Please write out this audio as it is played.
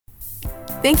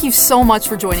Thank you so much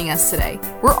for joining us today.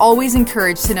 We're always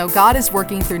encouraged to know God is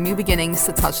working through new beginnings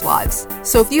to touch lives.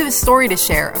 So if you have a story to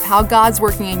share of how God's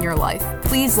working in your life,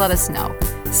 please let us know.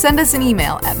 Send us an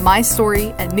email at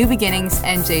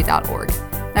mystory@newbeginningsnj.org.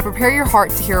 Now prepare your heart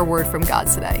to hear a word from God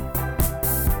today.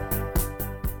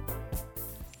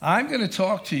 I'm going to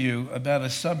talk to you about a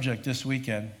subject this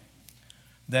weekend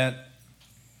that,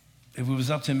 if it was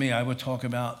up to me, I would talk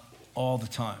about all the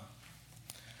time.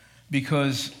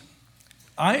 Because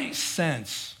I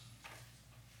sense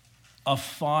a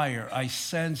fire. I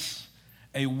sense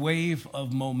a wave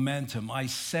of momentum. I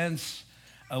sense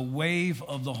a wave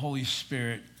of the Holy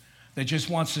Spirit that just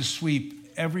wants to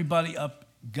sweep everybody up.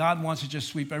 God wants to just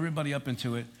sweep everybody up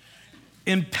into it,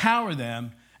 empower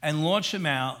them, and launch them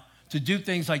out to do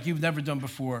things like you've never done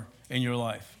before in your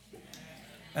life.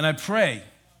 And I pray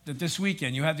that this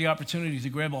weekend you have the opportunity to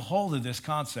grab a hold of this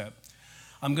concept.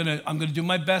 I'm gonna do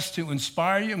my best to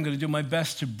inspire you. I'm gonna do my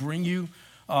best to bring you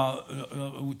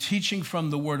teaching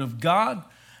from the Word of God.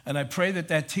 And I pray that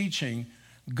that teaching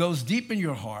goes deep in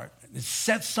your heart. It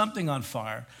sets something on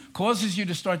fire, causes you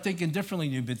to start thinking differently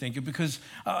than you've been thinking. Because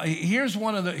here's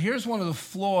one of the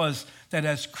flaws that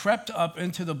has crept up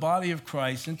into the body of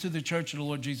Christ, into the church of the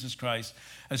Lord Jesus Christ,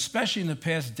 especially in the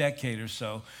past decade or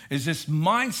so, is this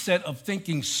mindset of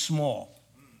thinking small.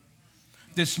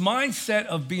 This mindset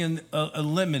of being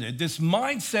limited, this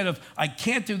mindset of I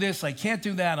can't do this, I can't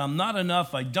do that, I'm not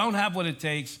enough, I don't have what it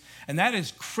takes, and that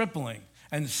is crippling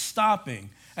and stopping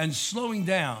and slowing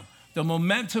down the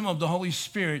momentum of the Holy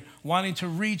Spirit wanting to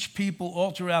reach people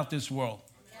all throughout this world.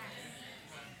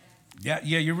 Yeah,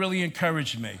 you really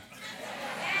encouraged me.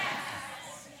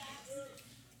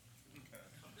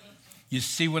 You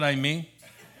see what I mean?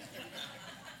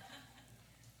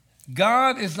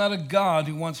 God is not a God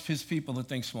who wants his people to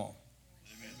think small.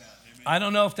 Amen. I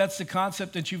don't know if that's the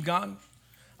concept that you've gotten.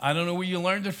 I don't know where you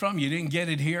learned it from. You didn't get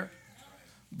it here.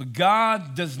 But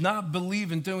God does not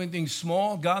believe in doing things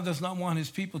small. God does not want his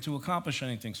people to accomplish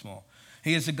anything small.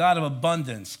 He is a God of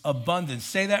abundance. Abundance.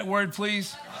 Say that word,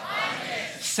 please.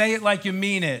 Abundance. Say it like you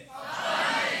mean it.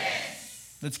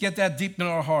 Abundance. Let's get that deep in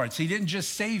our hearts. He didn't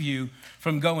just save you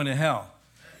from going to hell.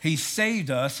 He saved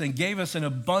us and gave us an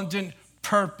abundant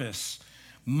purpose.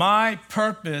 My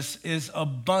purpose is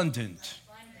abundant.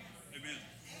 Amen.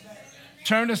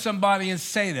 Turn to somebody and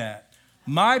say that.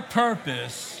 My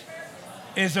purpose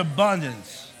is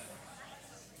abundance.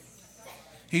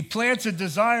 He plants a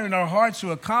desire in our hearts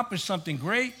to accomplish something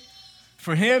great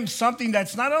for him, something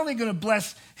that's not only going to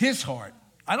bless his heart.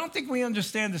 I don't think we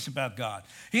understand this about God.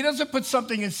 He doesn't put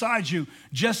something inside you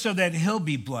just so that he'll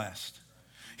be blessed.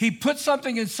 He puts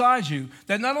something inside you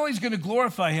that not only is going to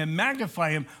glorify him, magnify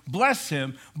him, bless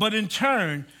him, but in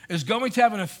turn is going to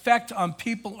have an effect on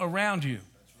people around you.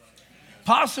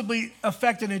 Possibly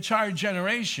affect an entire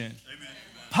generation. Amen.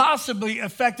 Possibly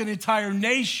affect an entire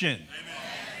nation.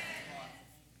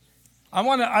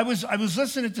 Amen. I was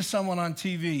listening to someone on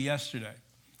TV yesterday,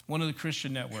 one of the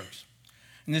Christian networks,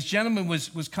 and this gentleman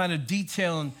was kind of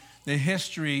detailing the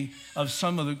history of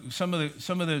some of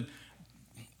the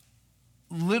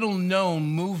little-known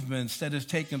movements that have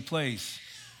taken place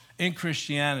in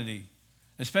Christianity,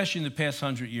 especially in the past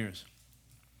 100 years.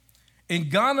 In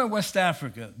Ghana, West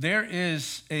Africa, there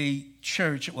is a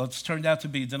church, well, it's turned out to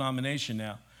be a denomination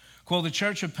now, called the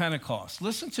Church of Pentecost.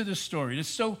 Listen to this story. It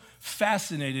so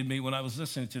fascinated me when I was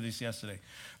listening to this yesterday.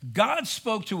 God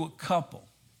spoke to a couple,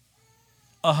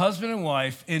 a husband and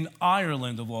wife in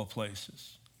Ireland, of all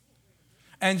places,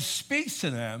 and speaks to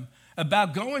them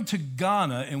about going to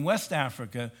Ghana in West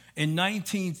Africa in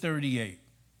 1938.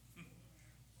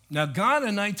 Now, Ghana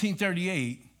in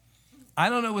 1938, I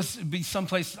don't know, would be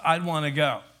someplace I'd want to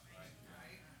go.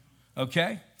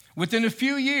 Okay? Within a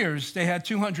few years, they had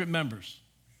 200 members.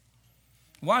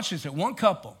 Watch this, one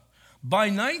couple. By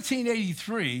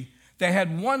 1983, they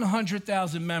had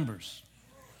 100,000 members.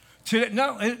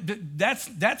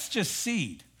 That's just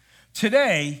seed.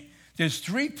 Today, there's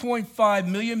 3.5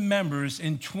 million members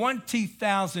in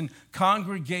 20,000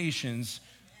 congregations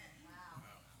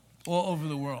all over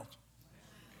the world.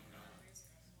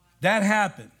 That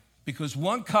happened because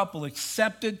one couple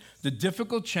accepted the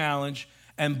difficult challenge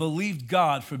and believed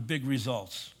God for big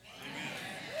results.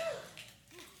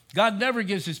 God never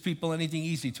gives his people anything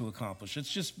easy to accomplish. Let's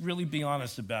just really be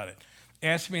honest about it.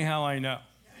 Ask me how I know.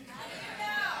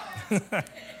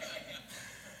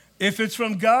 If it's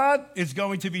from God, it's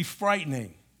going to be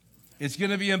frightening. It's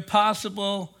going to be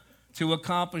impossible to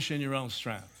accomplish in your own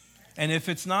strength. And if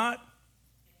it's not,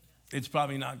 it's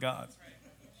probably not God.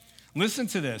 Listen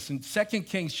to this. In 2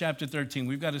 Kings chapter 13,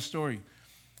 we've got a story.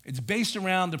 It's based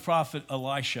around the prophet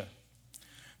Elisha.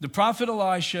 The prophet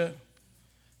Elisha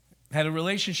had a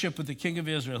relationship with the king of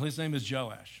Israel. His name is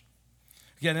Joash.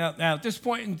 Again, now at this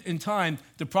point in time,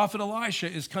 the prophet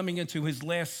Elisha is coming into his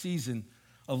last season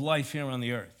of life here on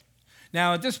the earth.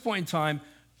 Now, at this point in time,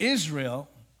 Israel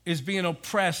is being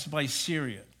oppressed by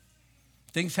Syria.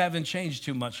 Things haven't changed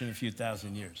too much in a few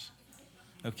thousand years.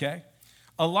 Okay?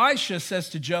 Elisha says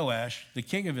to Joash, the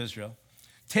king of Israel,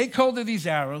 take hold of these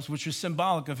arrows, which are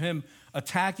symbolic of him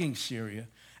attacking Syria,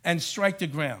 and strike the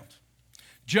ground.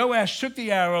 Joash took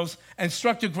the arrows and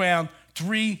struck the ground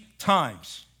 3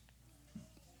 times.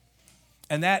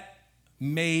 And that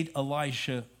made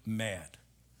Elisha mad.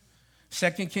 2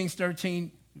 Kings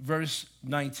 13, verse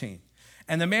 19.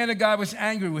 And the man of God was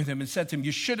angry with him and said to him,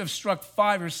 you should have struck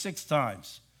 5 or 6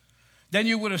 times. Then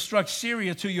you would have struck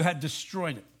Syria till you had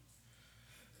destroyed it.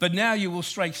 But now you will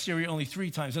strike Syria only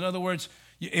 3 times. In other words,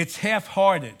 it's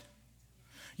half-hearted.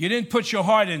 You didn't put your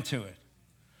heart into it.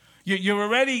 You're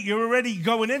already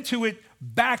going into it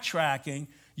backtracking.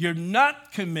 You're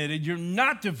not committed, you're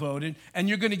not devoted, and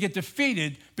you're going to get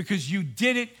defeated because you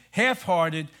did it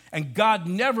half-hearted, and God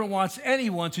never wants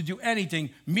anyone to do anything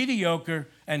mediocre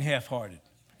and half-hearted.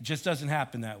 It just doesn't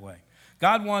happen that way.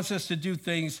 God wants us to do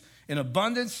things in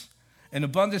abundance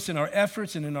in our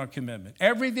efforts and in our commitment.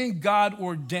 Everything God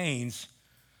ordains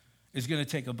is going to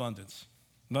take abundance.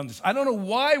 I don't know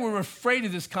why we're afraid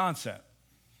of this concept.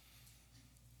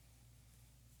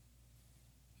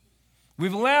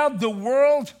 We've allowed the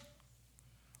world,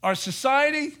 our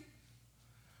society,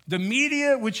 the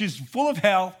media, which is full of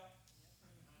hell,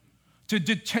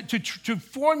 to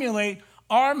formulate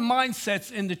our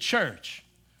mindsets in the church.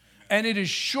 And it is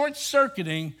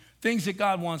short-circuiting things that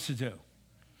God wants to do.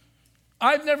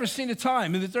 I've never seen a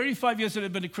time in the 35 years that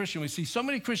I've been a Christian, we see so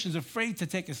many Christians afraid to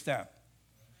take a step,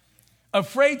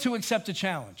 afraid to accept a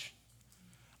challenge,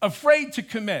 afraid to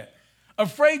commit,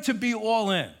 afraid to be all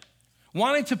in.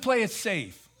 Wanting to play it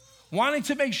safe, wanting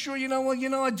to make sure,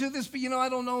 I do this, but I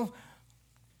don't know.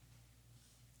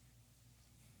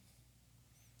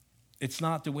 It's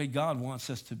not the way God wants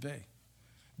us to be.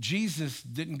 Jesus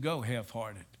didn't go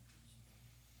half-hearted.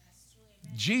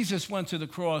 Jesus went to the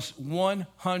cross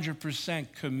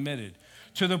 100% committed,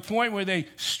 to the point where they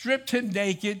stripped him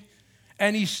naked,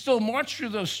 and he still marched through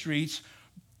those streets,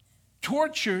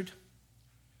 tortured,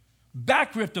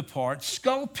 back ripped apart,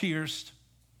 skull pierced,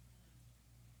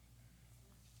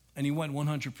 and he went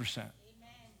 100%. Amen.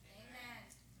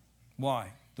 Why?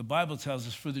 The Bible tells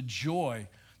us for the joy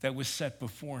that was set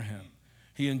before him,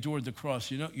 he endured the cross.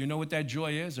 You know what that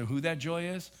joy is, or who that joy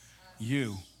is?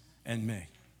 You and me.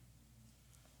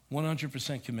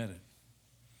 100% committed.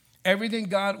 Everything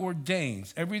God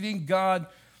ordains, everything God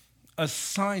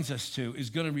assigns us to is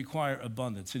going to require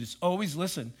abundance. It is always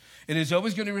going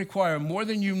to require more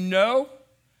than you know,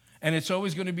 and it's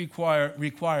always going to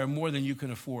require more than you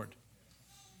can afford.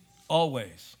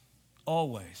 Always.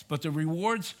 But the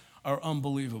rewards are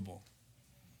unbelievable.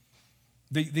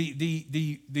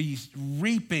 The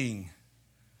reaping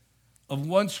of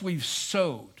once we've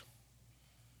sowed,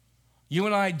 you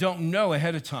and I don't know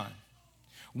ahead of time.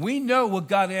 We know what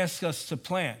God asks us to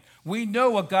plant. We know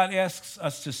what God asks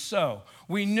us to sow.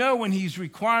 We know when he's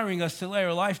requiring us to lay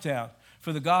our life down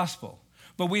for the gospel.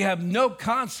 But we have no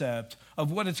concept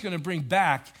of what it's going to bring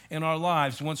back in our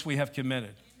lives once we have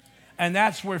committed. And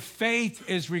that's where faith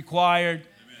is required.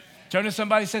 Amen. Turn to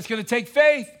somebody and say, it's going to take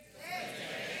faith.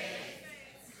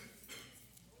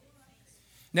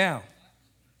 Now,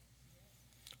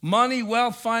 money,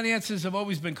 wealth, finances have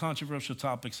always been controversial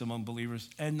topics among believers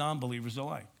and non-believers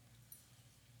alike.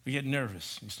 We get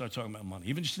nervous when you start talking about money.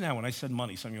 Even just now when I said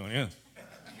money, some of you went, yeah.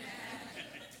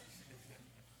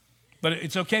 But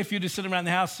it's okay for you to sit around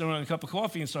the house around a cup of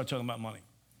coffee and start talking about money.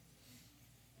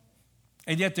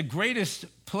 And yet the greatest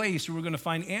place where we're going to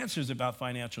find answers about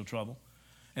financial trouble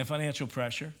and financial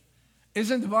pressure is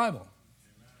in the Bible.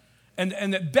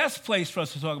 And the best place for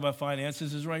us to talk about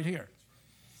finances is right here.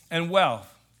 And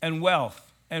wealth, and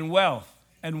wealth, and wealth,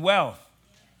 and wealth,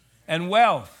 and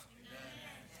wealth.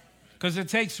 Because it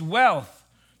takes wealth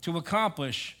to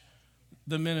accomplish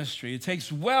the ministry. It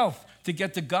takes wealth to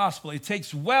get the gospel. It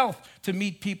takes wealth to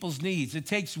meet people's needs. It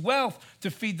takes wealth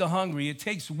to feed the hungry. It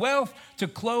takes wealth to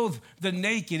clothe the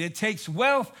naked. It takes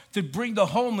wealth to bring the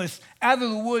homeless out of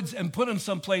the woods and put them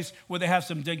someplace where they have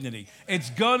some dignity. It's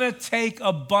gonna take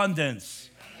abundance.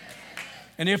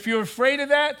 And if you're afraid of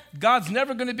that, God's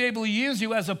never gonna be able to use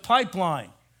you as a pipeline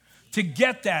to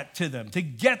get that to them, to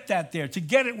get that there, to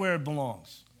get it where it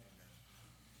belongs.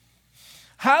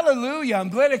 Hallelujah. I'm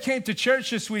glad I came to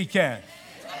church this weekend.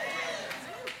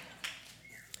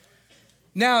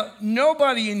 Now,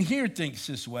 nobody in here thinks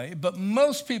this way, but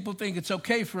most people think it's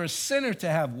okay for a sinner to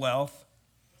have wealth,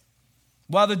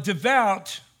 while the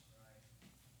devout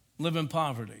live in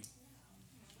poverty.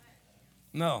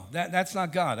 No, that's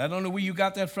not God. I don't know where you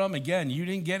got that from. Again, you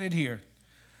didn't get it here.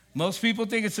 Most people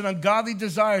think it's an ungodly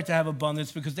desire to have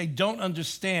abundance because they don't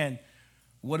understand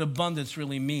what abundance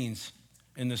really means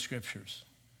in the scriptures.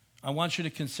 I want you to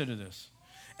consider this.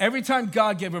 Every time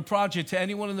God gave a project to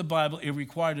anyone in the Bible, it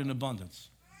required an abundance.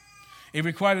 It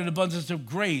required an abundance of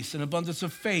grace, an abundance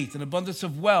of faith, an abundance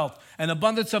of wealth, an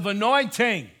abundance of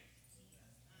anointing,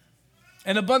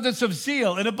 an abundance of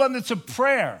zeal, an abundance of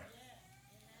prayer,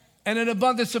 and an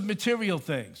abundance of material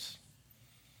things.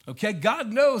 Okay,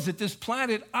 God knows that this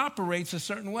planet operates a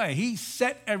certain way. He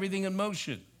set everything in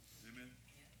motion. Amen.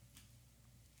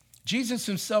 Jesus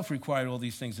himself required all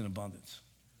these things in abundance.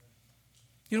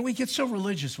 You know, we get so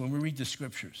religious when we read the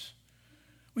scriptures.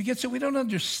 We don't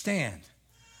understand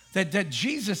that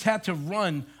Jesus had to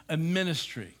run a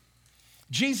ministry.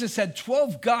 Jesus had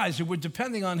 12 guys who were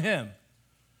depending on him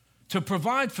to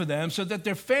provide for them so that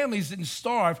their families didn't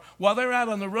starve while they're out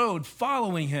on the road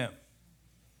following him.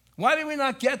 Why did we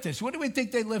not get this? What do we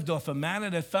think they lived off? A manna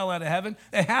that fell out of heaven?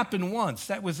 It happened once.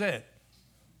 That was it.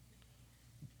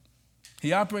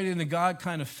 He operated in the God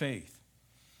kind of faith.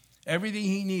 Everything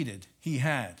he needed, he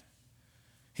had.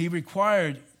 He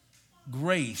required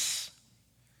grace.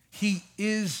 He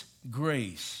is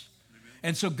grace.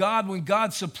 And so when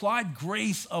God supplied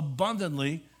grace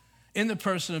abundantly in the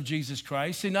person of Jesus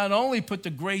Christ, he not only put the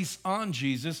grace on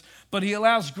Jesus, but he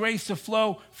allows grace to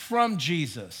flow from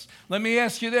Jesus. Let me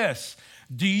ask you this.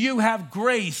 Do you have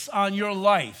grace on your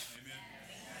life?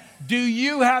 Amen. Do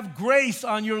you have grace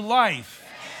on your life?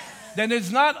 Yes. Then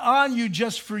it's not on you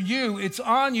just for you. It's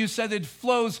on you so that it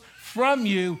flows from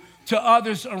you to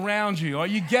others around you. Are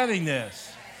you getting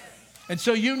this? And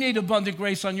so you need abundant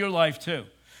grace on your life too.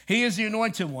 He is the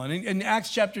anointed one. In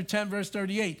Acts chapter 10, verse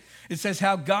 38, it says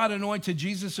how God anointed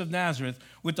Jesus of Nazareth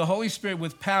with the Holy Spirit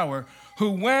with power,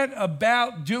 who went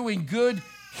about doing good,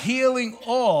 healing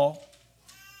all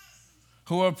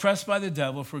who were oppressed by the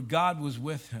devil, for God was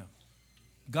with him.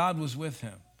 God was with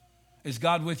him. Is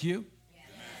God with you?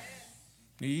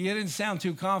 Yes. You didn't sound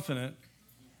too confident.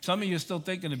 Some of you are still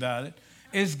thinking about it.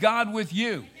 Is God with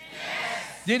you?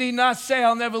 Yes. Did he not say,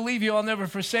 I'll never leave you, I'll never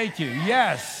forsake you?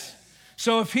 Yes.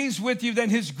 So if he's with you, then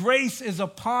his grace is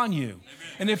upon you. Amen.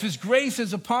 And if his grace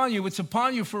is upon you, it's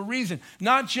upon you for a reason.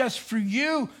 Not just for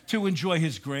you to enjoy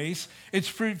his grace. It's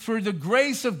for the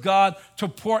grace of God to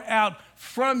pour out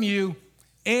from you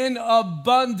in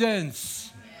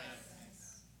abundance.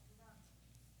 Yes.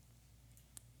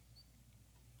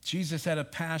 Jesus had a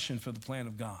passion for the plan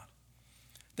of God.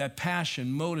 That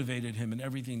passion motivated him in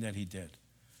everything that he did.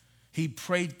 He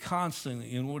prayed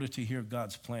constantly in order to hear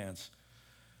God's plans.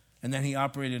 And then he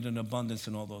operated in abundance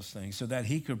in all those things so that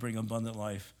he could bring abundant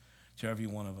life to every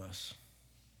one of us.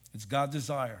 It's God's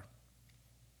desire.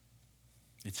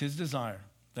 It's his desire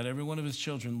that every one of his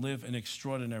children live an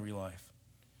extraordinary life.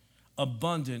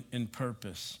 Abundant in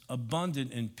purpose,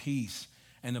 abundant in peace,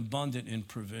 and abundant in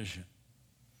provision.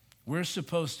 We're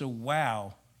supposed to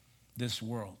wow this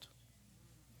world.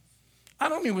 I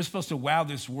don't mean we're supposed to wow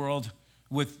this world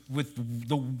with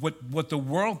what the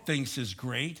world thinks is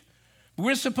great.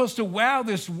 We're supposed to wow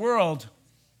this world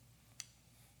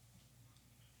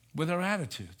with our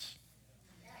attitudes,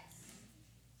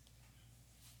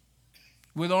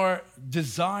 with our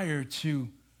desire to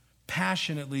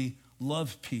passionately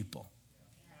love people.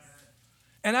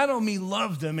 And I don't mean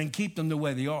love them and keep them the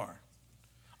way they are.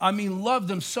 I mean love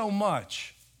them so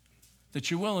much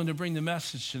that you're willing to bring the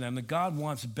message to them that God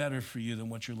wants better for you than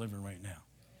what you're living right now.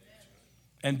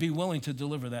 And be willing to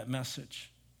deliver that message.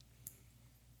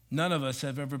 None of us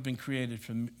have ever been created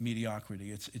from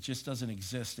mediocrity. It just doesn't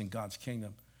exist in God's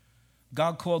kingdom.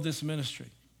 God called this ministry,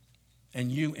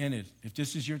 and you in it, if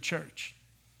this is your church,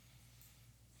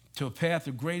 to a path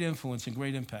of great influence and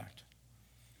great impact.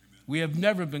 Amen. We have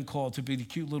never been called to be the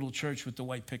cute little church with the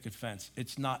white picket fence.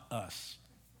 It's not us.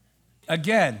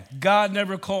 Again, God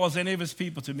never calls any of his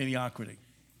people to mediocrity.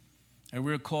 And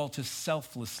we're called to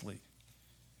selflessly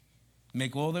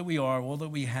make all that we are, all that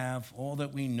we have, all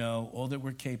that we know, all that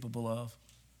we're capable of,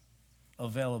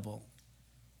 available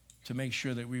to make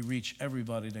sure that we reach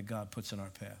everybody that God puts in our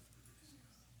path.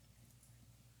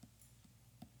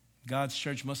 God's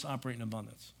church must operate in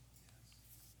abundance.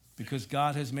 Because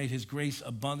God has made his grace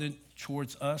abundant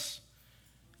towards us,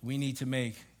 we need to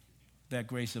make that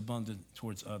grace abundant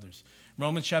towards others.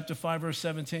 Romans chapter 5, verse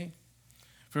 17.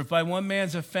 For if by one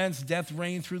man's offense death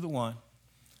reigned through the one,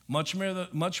 much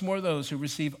more those who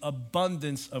receive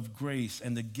abundance of grace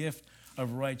and the gift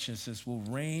of righteousness will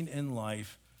reign in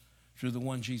life through the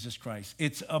one Jesus Christ.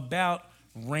 It's about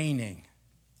reigning.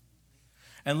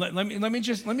 And let me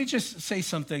just say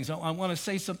some things. I want to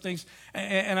say some things,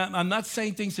 and I'm not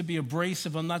saying things to be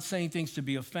abrasive. I'm not saying things to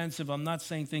be offensive. I'm not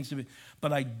saying things to be,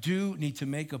 but I do need to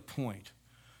make a point.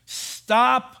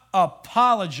 Stop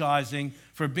apologizing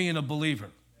for being a believer.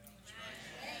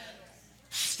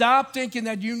 Stop thinking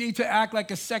that you need to act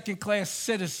like a second-class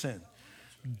citizen.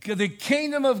 The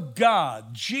kingdom of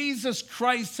God, Jesus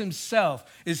Christ himself,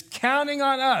 is counting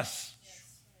on us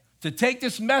to take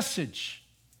this message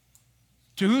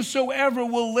to whosoever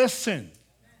will listen.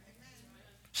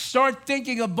 Start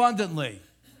thinking abundantly.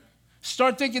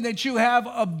 Start thinking that you have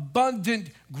abundant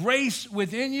grace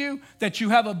within you, that you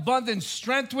have abundant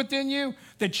strength within you,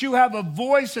 that you have a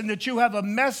voice and that you have a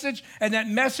message, and that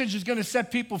message is going to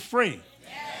set people free.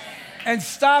 And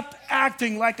stop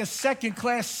acting like a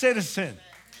second-class citizen.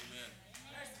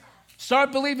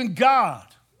 Start believing God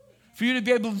for you to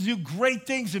be able to do great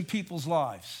things in people's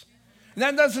lives. And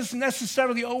that doesn't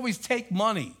necessarily always take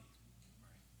money.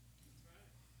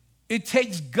 It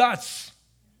takes guts.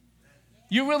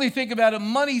 You really think about it,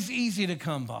 money's easy to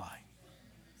come by.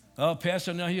 Oh,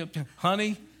 Pastor, no,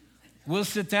 honey, we'll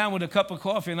sit down with a cup of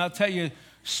coffee and I'll tell you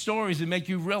stories that make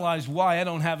you realize why I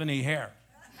don't have any hair.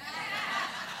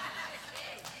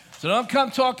 So don't come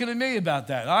talking to me about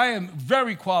that. I am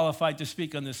very qualified to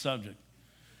speak on this subject.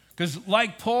 Because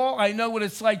like Paul, I know what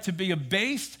it's like to be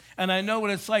abased, and I know what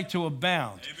it's like to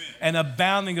abound. Amen. And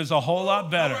abounding is a whole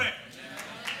lot better. Right.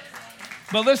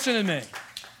 But listen to me.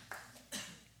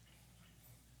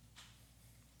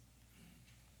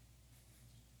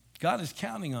 God is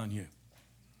counting on you.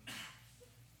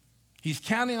 He's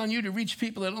counting on you to reach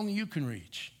people that only you can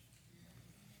reach.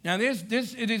 Now, it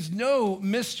is no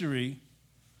mystery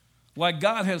why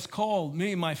God has called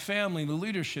me, my family, the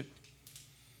leadership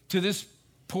to this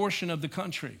portion of the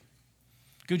country.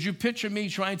 Could you picture me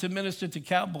trying to minister to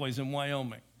cowboys in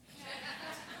Wyoming?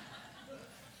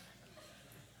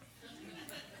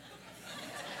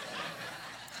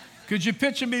 Could you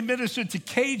picture me ministering to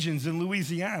Cajuns in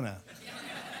Louisiana?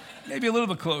 Maybe a little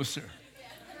bit closer.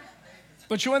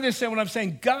 But you understand what I'm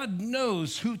saying? God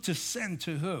knows who to send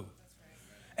to who.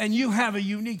 And you have a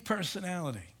unique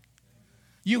personality.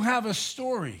 You have a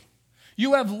story.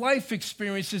 You have life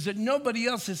experiences that nobody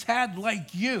else has had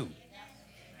like you.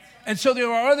 And so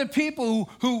there are other people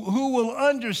who will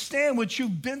understand what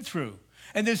you've been through.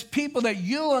 And there's people that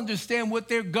you'll understand what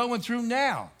they're going through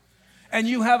now. And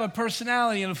you have a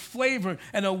personality and a flavor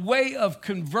and a way of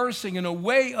conversing and a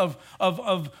way of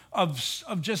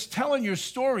just telling your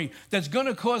story that's going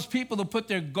to cause people to put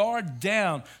their guard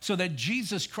down so that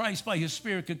Jesus Christ by his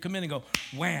Spirit could come in and go,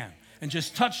 wham, and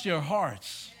just touch their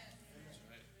hearts.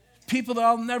 People that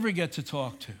I'll never get to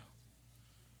talk to.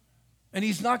 And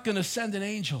he's not going to send an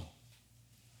angel.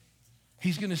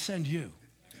 He's going to send you.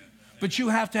 But you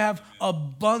have to have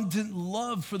abundant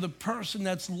love for the person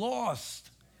that's lost.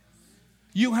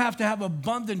 You have to have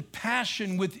abundant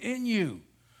passion within you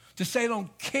to say, I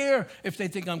don't care if they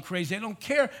think I'm crazy. I don't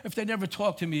care if they never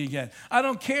talk to me again. I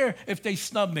don't care if they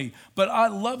snub me. But I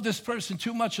love this person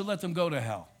too much to let them go to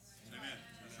hell.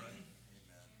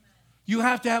 You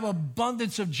have to have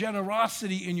abundance of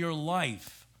generosity in your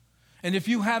life. And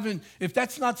if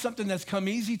that's not something that's come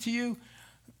easy to you,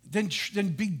 then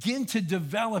begin to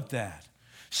develop that.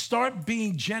 Start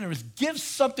being generous. Give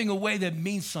something away that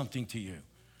means something to you.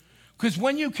 Because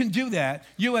when you can do that,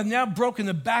 you have now broken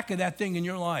the back of that thing in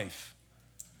your life.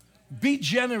 Be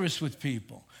generous with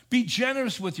people. Be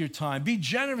generous with your time. Be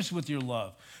generous with your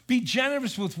love. Be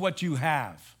generous with what you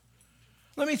have.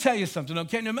 Let me tell you something,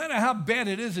 okay? No matter how bad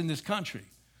it is in this country,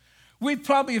 let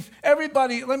me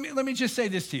just say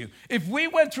this to you. If we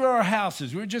went through our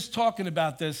houses, we were just talking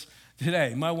about this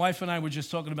today. My wife and I were just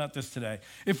talking about this today.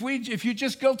 If you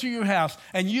just go through your house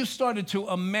and you started to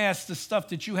amass the stuff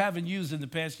that you haven't used in the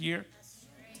past year,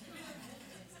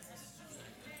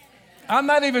 I'm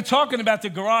not even talking about the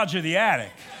garage or the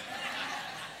attic.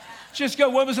 Just go,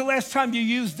 when was the last time you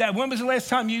used that? When was the last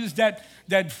time you used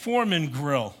that Foreman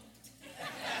grill?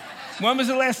 When was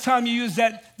the last time you used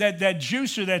that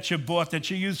juicer that you bought that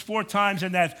you used 4 times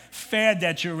in that fad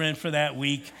that you're in for that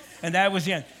week? And that was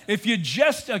the end. If you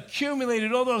just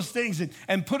accumulated all those things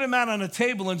and put them out on a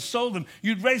table and sold them,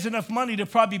 you'd raise enough money to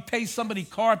probably pay somebody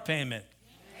car payment.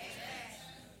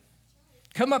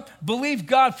 Come up, believe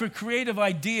God for creative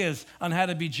ideas on how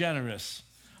to be generous,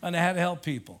 on how to help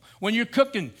people. When you're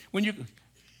cooking,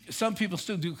 some people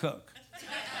still do cook.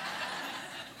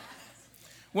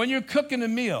 When you're cooking a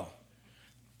meal,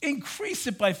 increase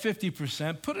it by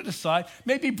 50%, put it aside,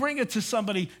 maybe bring it to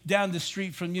somebody down the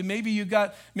street from you. Maybe you've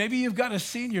got a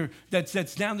senior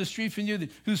that's down the street from you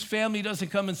whose family doesn't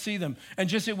come and see them. And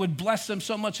just it would bless them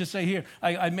so much to say, here,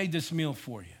 I made this meal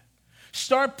for you.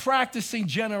 Start practicing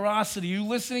generosity. You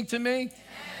listening to me?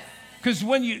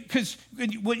 Because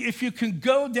if you can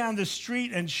go down the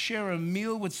street and share a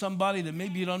meal with somebody that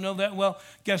maybe you don't know that well,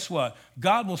 guess what?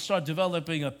 God will start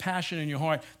developing a passion in your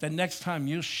heart that next time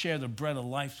you'll share the bread of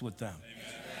life with them.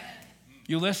 Amen.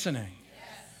 You listening? Yes.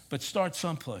 But start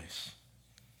someplace.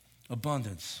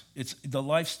 Abundance. It's the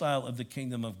lifestyle of the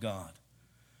kingdom of God.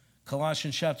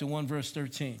 Colossians chapter 1, verse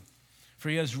 13. For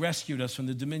he has rescued us from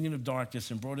the dominion of darkness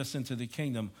and brought us into the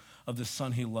kingdom of the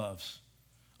Son he loves.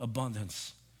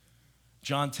 Abundance.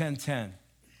 John 10:10.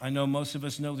 I know most of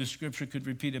us know the scripture, could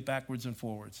repeat it backwards and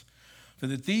forwards. For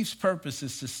the thief's purpose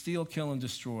is to steal, kill, and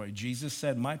destroy. Jesus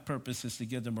said, my purpose is to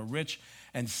give them a rich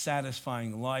and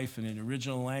satisfying life. And in the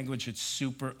original language, it's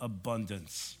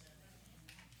superabundance.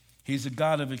 He's a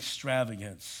God of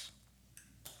extravagance.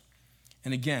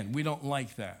 And again, we don't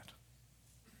like that.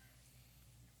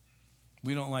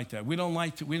 We don't like that.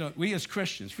 We as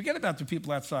Christians, forget about the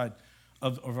people outside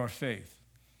of our faith.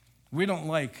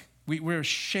 We're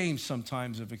ashamed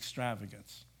sometimes of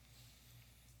extravagance.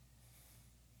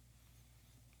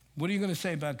 What are you going to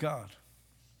say about God?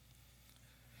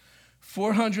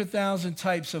 400,000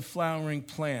 types of flowering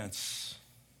plants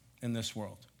in this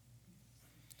world.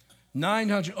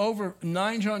 Over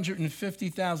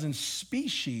 950,000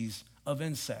 species of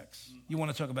insects. You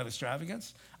want to talk about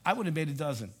extravagance? I would have made a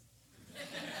dozen.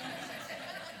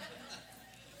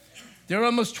 There are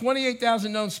almost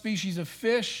 28,000 known species of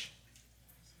fish,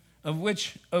 of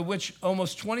which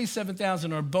almost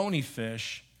 27,000 are bony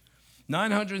fish,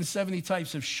 970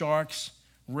 types of sharks,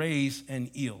 rays,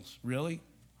 and eels. Really?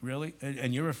 Really?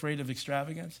 And you're afraid of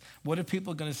extravagance? What are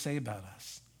people going to say about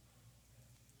us?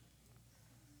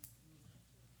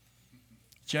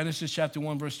 Genesis chapter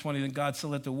 1, verse 20, then God said,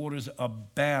 let the waters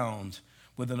abound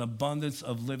with an abundance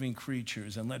of living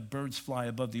creatures, and let birds fly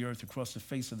above the earth across the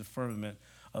face of the firmament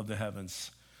of the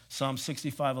heavens. Psalm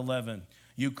 65:11.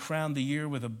 You crown the year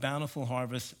with a bountiful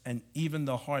harvest, and even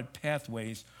the hard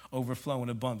pathways overflow in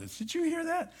abundance. Did you hear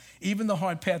that? Even the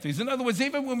hard pathways. In other words,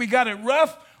 even when we got it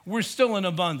rough, we're still in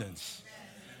abundance.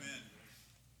 Amen.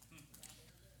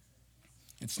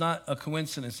 It's not a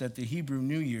coincidence that the Hebrew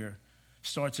New Year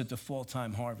starts at the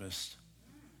fall-time harvest,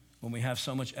 when we have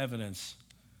so much evidence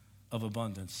of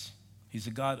abundance. He's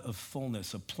a God of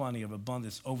fullness, of plenty, of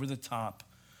abundance, over the top,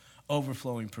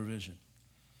 overflowing provision.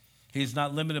 He is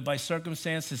not limited by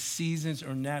circumstances, seasons,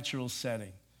 or natural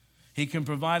setting. He can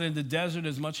provide in the desert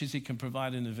as much as he can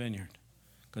provide in the vineyard,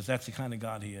 because that's the kind of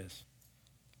God he is.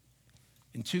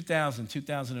 In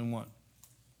 2001,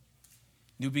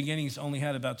 New Beginnings only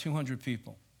had about 200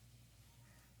 people.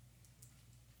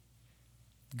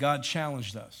 God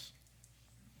challenged us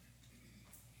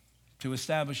to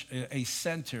establish a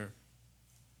center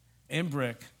in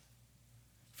Brick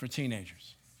for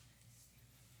teenagers.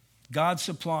 God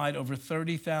supplied over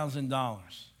 $30,000.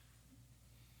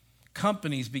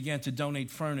 Companies began to donate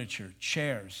furniture,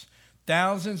 chairs.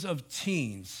 Thousands of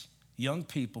teens, young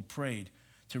people, prayed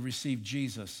to receive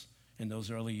Jesus in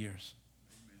those early years.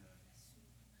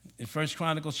 In 1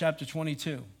 Chronicles chapter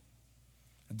 22,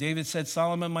 David said,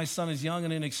 Solomon, my son, is young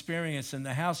and inexperienced, and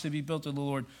the house to be built of the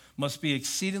Lord must be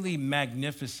exceedingly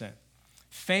magnificent,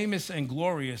 famous and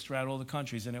glorious throughout all the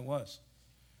countries, and it was.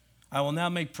 I will now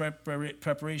make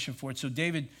preparation for it. So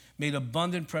David made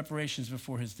abundant preparations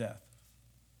before his death.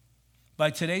 By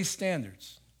today's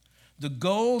standards, the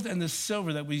gold and the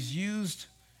silver that was used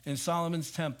in Solomon's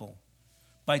temple,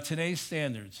 by today's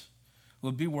standards,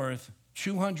 will be worth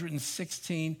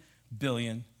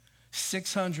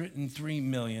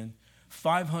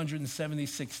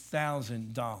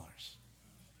 $216,603,576,000.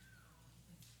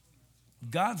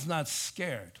 God's not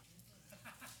scared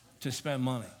to spend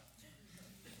money.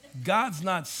 God's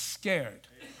not scared.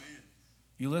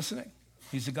 You listening?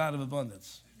 He's a God of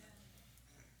abundance.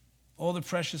 All the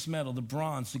precious metal, the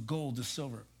bronze, the gold, the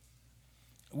silver.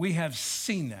 We have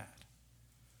seen that.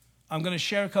 I'm going to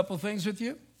share a couple things with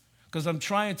you because I'm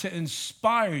trying to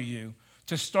inspire you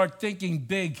to start thinking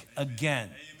big again.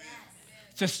 Amen.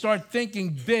 To start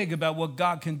thinking big about what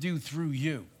God can do through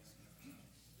you.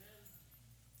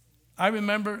 I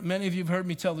remember, many of you have heard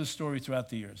me tell this story throughout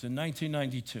the years. In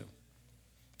 1992,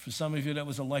 for some of you, that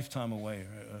was a lifetime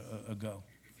ago.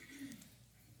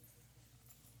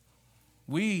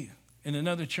 We, in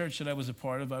another church that I was a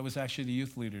part of, I was actually the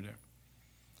youth leader there.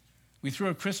 We threw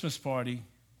a Christmas party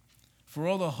for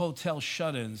all the hotel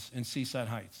shut-ins in Seaside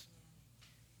Heights.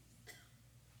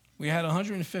 We had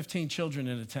 115 children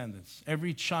in attendance.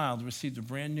 Every child received a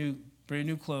brand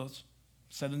new clothes,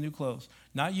 set of new clothes,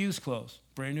 not used clothes,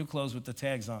 brand new clothes with the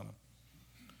tags on them.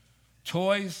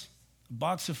 Toys, a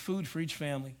box of food for each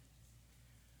family.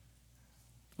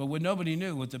 But what nobody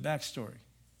knew was the backstory.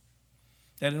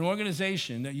 That an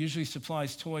organization that usually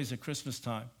supplies toys at Christmas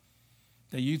time,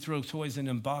 that you throw toys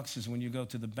in boxes when you go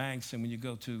to the banks and when you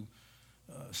go to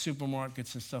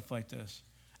supermarkets and stuff like this,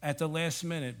 at the last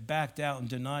minute backed out and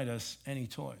denied us any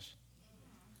toys.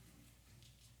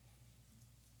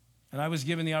 And I was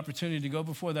given the opportunity to go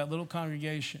before that little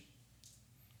congregation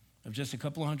of just a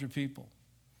couple of hundred people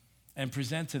and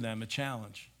present to them a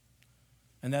challenge.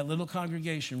 And that little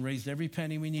congregation raised every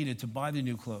penny we needed to buy the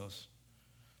new clothes,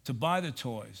 to buy the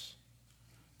toys,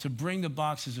 to bring the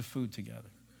boxes of food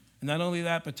together. And not only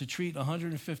that, but to treat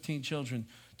 115 children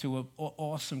to an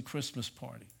awesome Christmas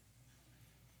party.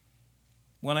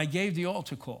 When I gave the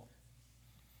altar call,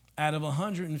 out of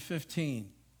 115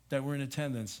 that were in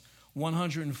attendance,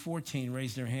 114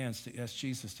 raised their hands to ask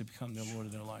Jesus to become their Lord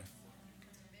of their life.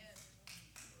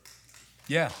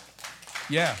 Yeah.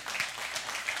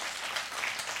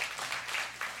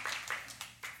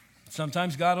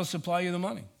 Sometimes God will supply you the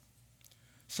money.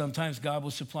 Sometimes God will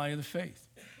supply you the faith.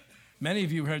 Many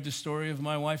of you heard the story of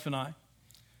my wife and I,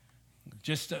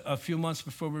 just a few months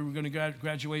before we were going to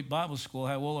graduate Bible school,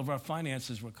 how all of our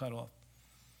finances were cut off.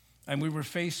 And we were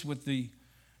faced with the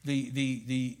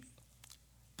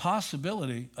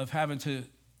possibility of having to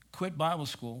quit Bible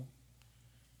school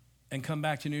and come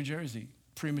back to New Jersey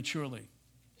prematurely.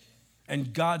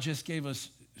 And God just gave us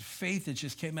faith that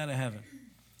just came out of heaven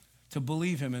to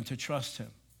believe him and to trust him.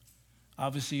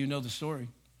 Obviously, you know the story.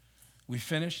 We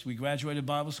finished, we graduated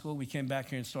Bible school, we came back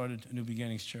here and started a New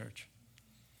Beginnings Church.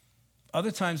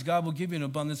 Other times, God will give you an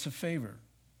abundance of favor.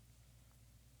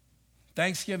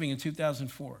 Thanksgiving in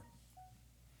 2004.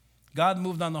 God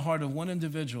moved on the heart of one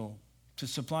individual to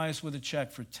supply us with a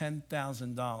check for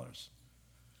 $10,000.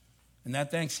 And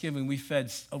that Thanksgiving, we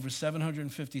fed over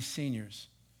 750 seniors,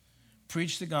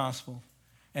 preached the gospel,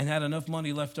 and had enough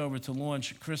money left over to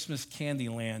launch Christmas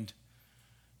Candyland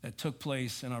that took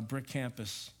place in our brick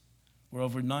campus, where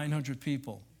over 900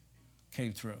 people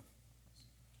came through.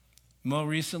 More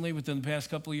recently, within the past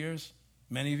couple of years,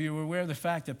 many of you are aware of the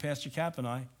fact that Pastor Cap and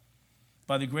I,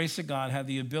 by the grace of God, had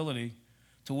the ability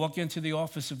to walk into the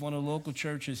office of one of the local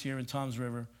churches here in Toms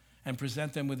River and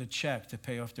present them with a check to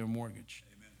pay off their mortgage.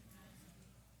 Amen.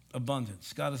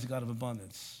 Abundance. God is a God of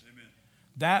abundance. Amen.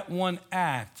 That one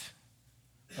act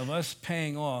of us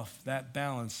paying off that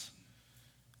balance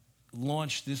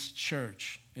launched this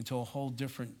church into a whole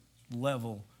different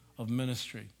level of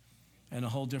ministry and a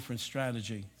whole different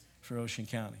strategy for Ocean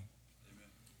County. Amen.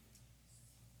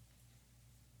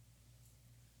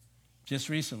 Just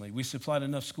recently, we supplied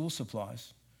enough school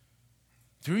supplies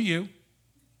through you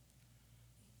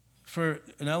for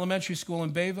an elementary school in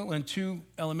Bayville and 2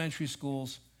 elementary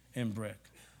schools in Brick.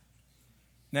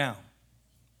 Now,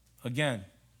 again,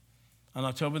 on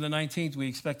October the 19th, we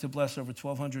expect to bless over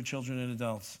 1,200 children and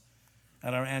adults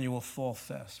at our annual Fall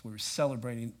Fest. We're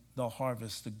celebrating the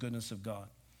harvest, the goodness of God,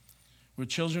 where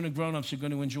children and grown-ups are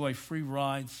going to enjoy free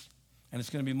rides, and it's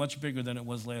going to be much bigger than it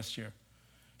was last year.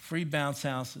 Free bounce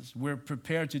houses. We're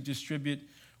prepared to distribute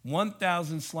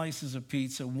 1,000 slices of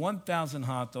pizza, 1,000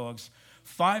 hot dogs,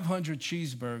 500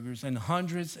 cheeseburgers, and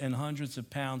hundreds of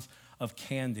pounds of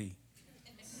candy.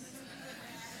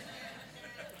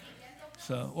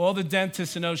 So all the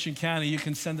dentists in Ocean County, you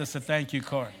can send us a thank you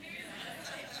card.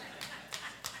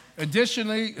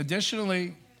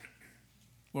 Additionally,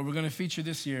 what we're going to feature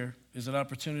this year is an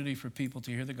opportunity for people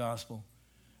to hear the gospel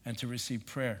and to receive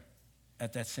prayer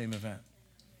at that same event.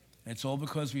 And it's all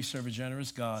because we serve a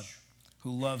generous God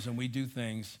who loves and we do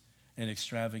things in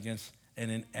extravagance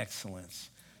and in excellence.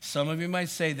 Some of you might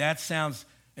say, that sounds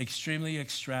extremely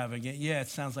extravagant. Yeah, it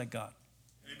sounds like God.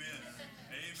 Amen.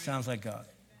 Sounds like God.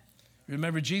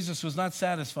 Remember, Jesus was not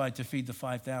satisfied to feed the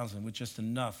 5,000 with just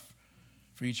enough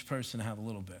for each person to have a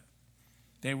little bit.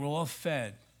 They were all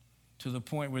fed to the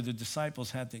point where the disciples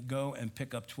had to go and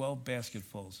pick up 12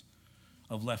 basketfuls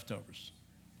of leftovers.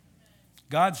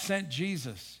 God sent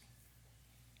Jesus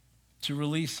to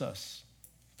release us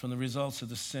from the results of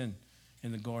the sin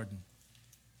in the garden.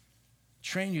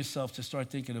 Train yourself to start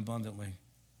thinking abundantly,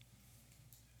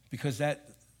 because that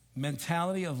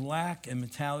mentality of lack and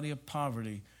mentality of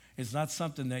poverty is not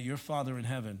something that your Father in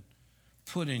heaven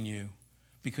put in you,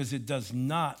 because it does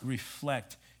not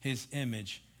reflect his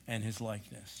image and his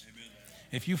likeness. Amen.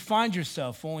 If you find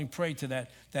yourself falling prey to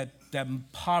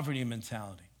that poverty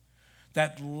mentality,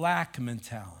 that lack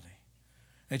mentality,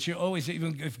 That you're always,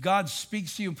 even if God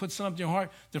speaks to you and puts something in your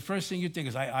heart, the first thing you think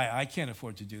is, I can't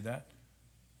afford to do that.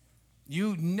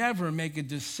 You never make a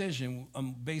decision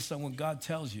based on what God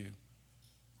tells you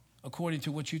according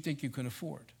to what you think you can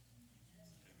afford.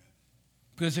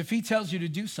 Because if he tells you to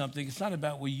do something, it's not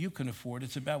about what you can afford,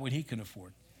 it's about what he can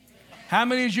afford. How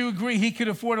many of you agree he can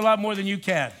afford a lot more than you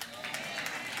can?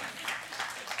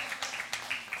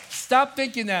 Stop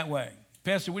thinking that way.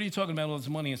 Pastor, what are you talking about all this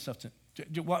money and stuff?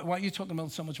 Why are you talking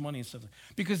about so much money and stuff?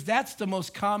 Because that's the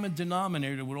most common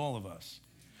denominator with all of us.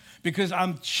 Because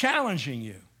I'm challenging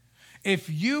you. If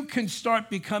you can start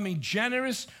becoming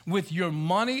generous with your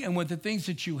money and with the things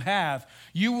that you have,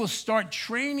 you will start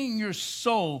training your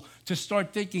soul to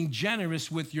start thinking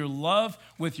generous with your love,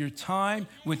 with your time,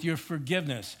 with your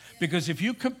forgiveness. Because if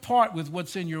you can part with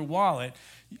what's in your wallet,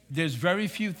 there's very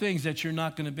few things that you're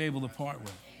not going to be able to part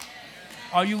with.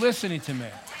 Are you listening to me?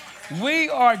 We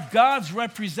are God's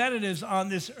representatives on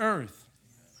this earth.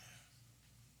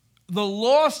 The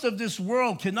lost of this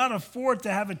world cannot afford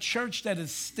to have a church that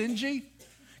is stingy,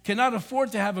 cannot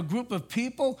afford to have a group of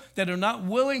people that are not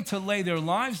willing to lay their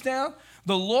lives down.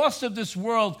 The lost of this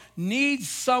world needs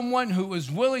someone who is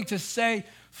willing to say,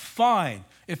 fine,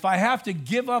 if I have to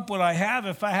give up what I have,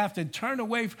 if I have to turn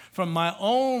away from my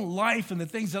own life and the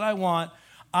things that I want,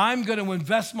 I'm going to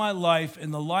invest my life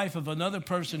in the life of another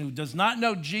person who does not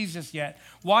know Jesus yet.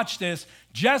 Watch this.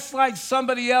 Just like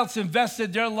somebody else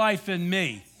invested their life in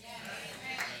me.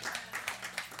 Yes.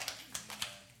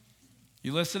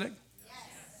 You listening? Yes.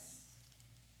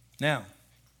 Now,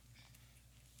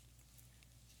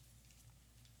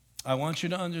 I want you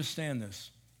to understand this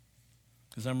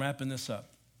because I'm wrapping this up.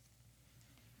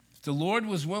 If the Lord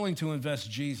was willing to invest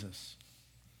Jesus,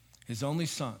 his only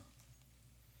son,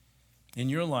 in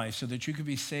your life so that you could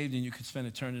be saved and you could spend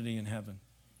eternity in heaven,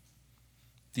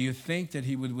 do you think that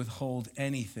he would withhold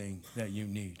anything that you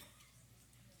need?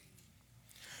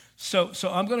 So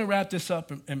I'm going to wrap this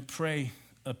up and pray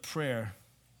a prayer,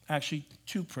 actually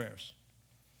 2 prayers.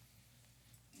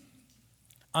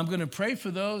 I'm going to pray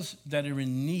for those that are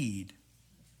in need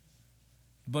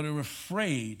but are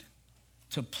afraid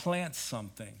to plant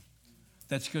something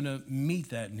that's going to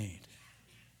meet that need.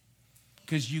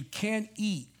 Because you can't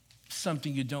eat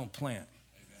something you don't plant.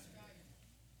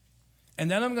 And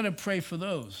then I'm going to pray for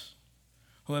those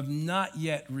who have not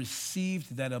yet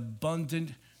received that abundant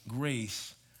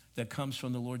grace that comes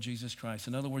from the Lord Jesus Christ.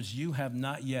 In other words, you have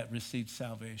not yet received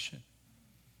salvation.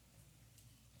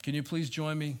 Can you please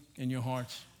join me in your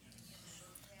hearts?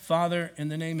 Father, in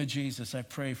the name of Jesus, I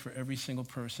pray for every single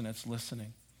person that's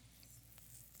listening.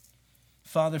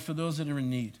 Father, for those that are in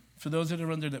need, for those that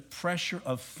are under the pressure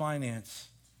of finance,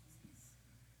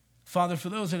 Father, for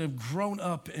those that have grown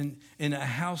up in a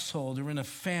household or in a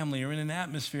family or in an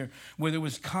atmosphere where there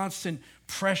was constant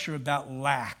pressure about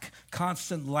lack,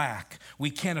 constant lack.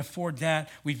 We can't afford that.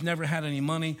 We've never had any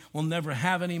money. We'll never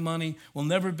have any money. We'll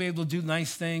never be able to do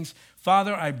nice things.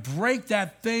 Father, I break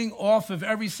that thing off of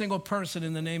every single person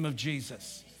in the name of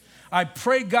Jesus. I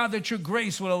pray, God, that your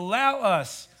grace would allow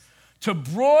us to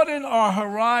broaden our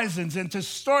horizons and to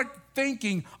start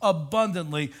thinking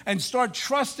abundantly and start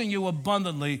trusting you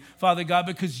abundantly, Father God,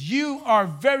 because you are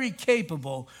very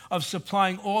capable of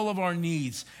supplying all of our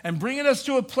needs and bringing us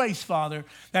to a place, Father,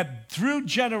 that through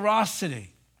generosity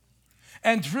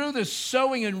and through the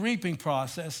sowing and reaping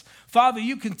process, Father,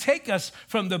 you can take us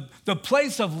from the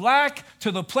place of lack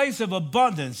to the place of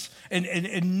abundance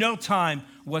in no time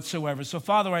whatsoever. So,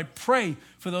 Father, I pray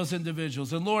for those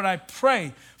individuals. And, Lord, I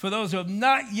pray for those who have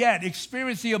not yet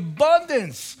experienced the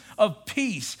abundance of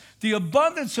peace, the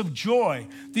abundance of joy,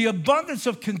 the abundance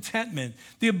of contentment,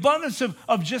 the abundance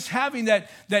of just having that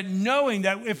knowing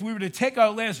that if we were to take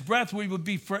our last breath, we would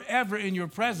be forever in your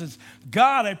presence.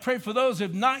 God, I pray for those who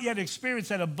have not yet experienced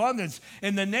that abundance.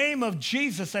 In the name of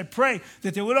Jesus, I pray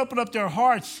that they would open up their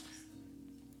hearts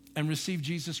and receive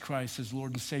Jesus Christ as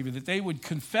Lord and Savior, that they would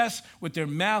confess with their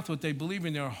mouth what they believe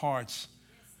in their hearts,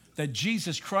 that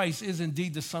Jesus Christ is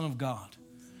indeed the Son of God,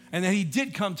 and that he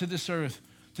did come to this earth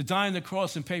to die on the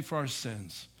cross and pay for our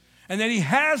sins, and that he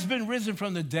has been risen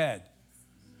from the dead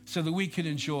so that we can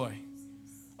enjoy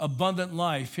abundant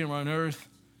life here on earth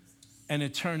and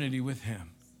eternity with him.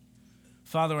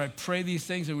 Father, I pray these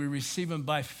things and we receive them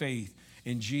by faith.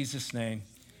 In Jesus' name,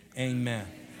 amen.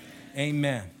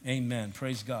 Amen. Amen.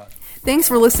 Praise God. Thanks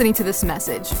for listening to this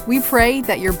message. We pray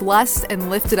that you're blessed and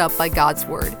lifted up by God's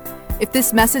word. If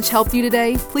this message helped you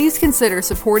today, please consider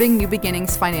supporting New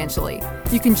Beginnings financially.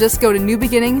 You can just go to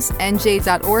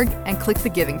newbeginningsnj.org and click the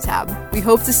Giving tab. We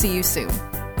hope to see you soon.